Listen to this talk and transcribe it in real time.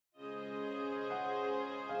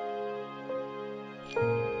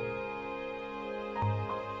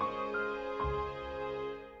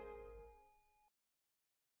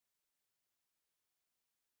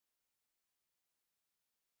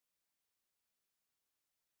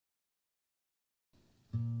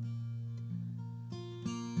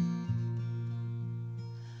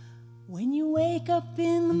When you wake up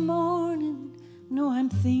in the morning, know I'm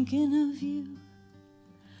thinking of you.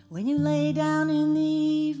 When you lay down in the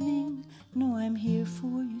evening, know I'm here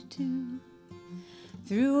for you too.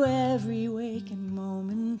 Through every waking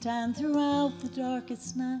moment and throughout the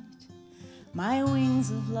darkest night, my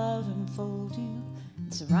wings of love enfold you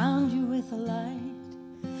and surround you with a light.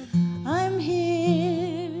 I'm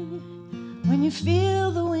here when you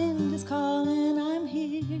feel the wind is calling. I'm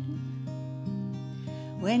here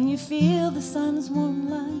when you feel the sun's warm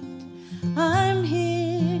light. I'm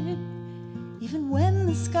here even when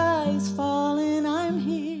the sky is falling. I'm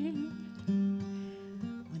here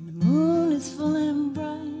when the moon is full and bright.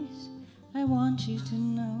 I want you to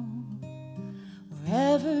know,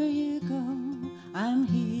 wherever you go, I'm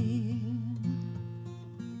here.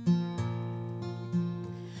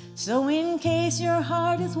 So in case your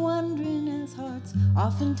heart is wondering, as hearts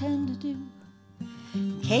often tend to do,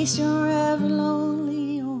 in case you're ever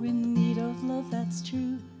lonely or in need of love that's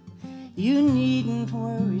true, you needn't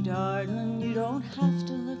worry, darling, you don't have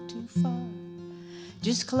to look too far.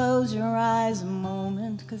 Just close your eyes a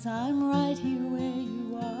moment, 'cause I'm right here where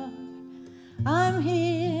you are. I'm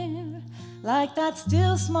here, like that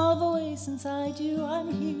still small voice inside you.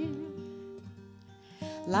 I'm here,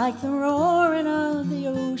 like the roaring of the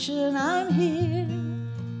ocean. I'm here,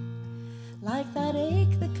 like that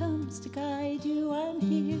ache that comes to guide you. I'm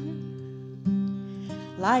here,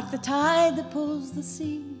 like the tide that pulls the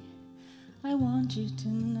sea. I want you to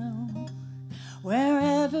know,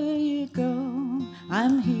 wherever you go,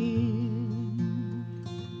 I'm here.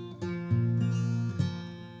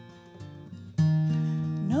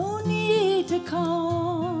 No need to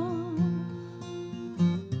call,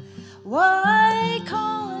 why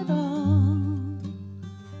call at all?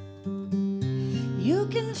 You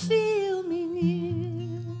can feel me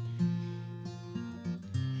near,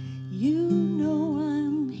 you know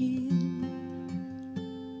I'm here.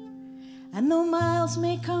 And though miles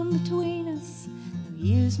may come between us, though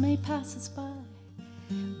years may pass us by,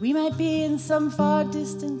 we might be in some far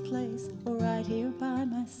distant place or right here by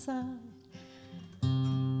my side.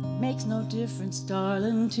 Makes no difference,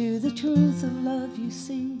 darling, to the truth of love you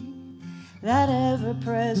see, that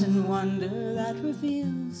ever-present wonder that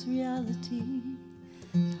reveals reality.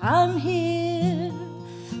 I'm here,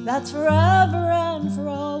 that's forever and for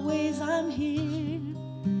always. I'm here,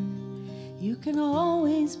 you can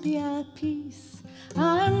always be at peace.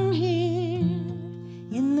 I'm here,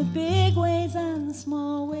 in the big ways and the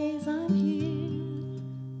small ways. I'm here,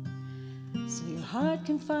 so your heart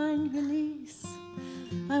can find release.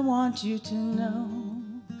 I want you to know,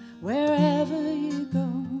 wherever you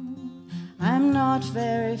go, I'm not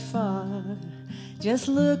very far. Just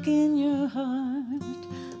look in your heart.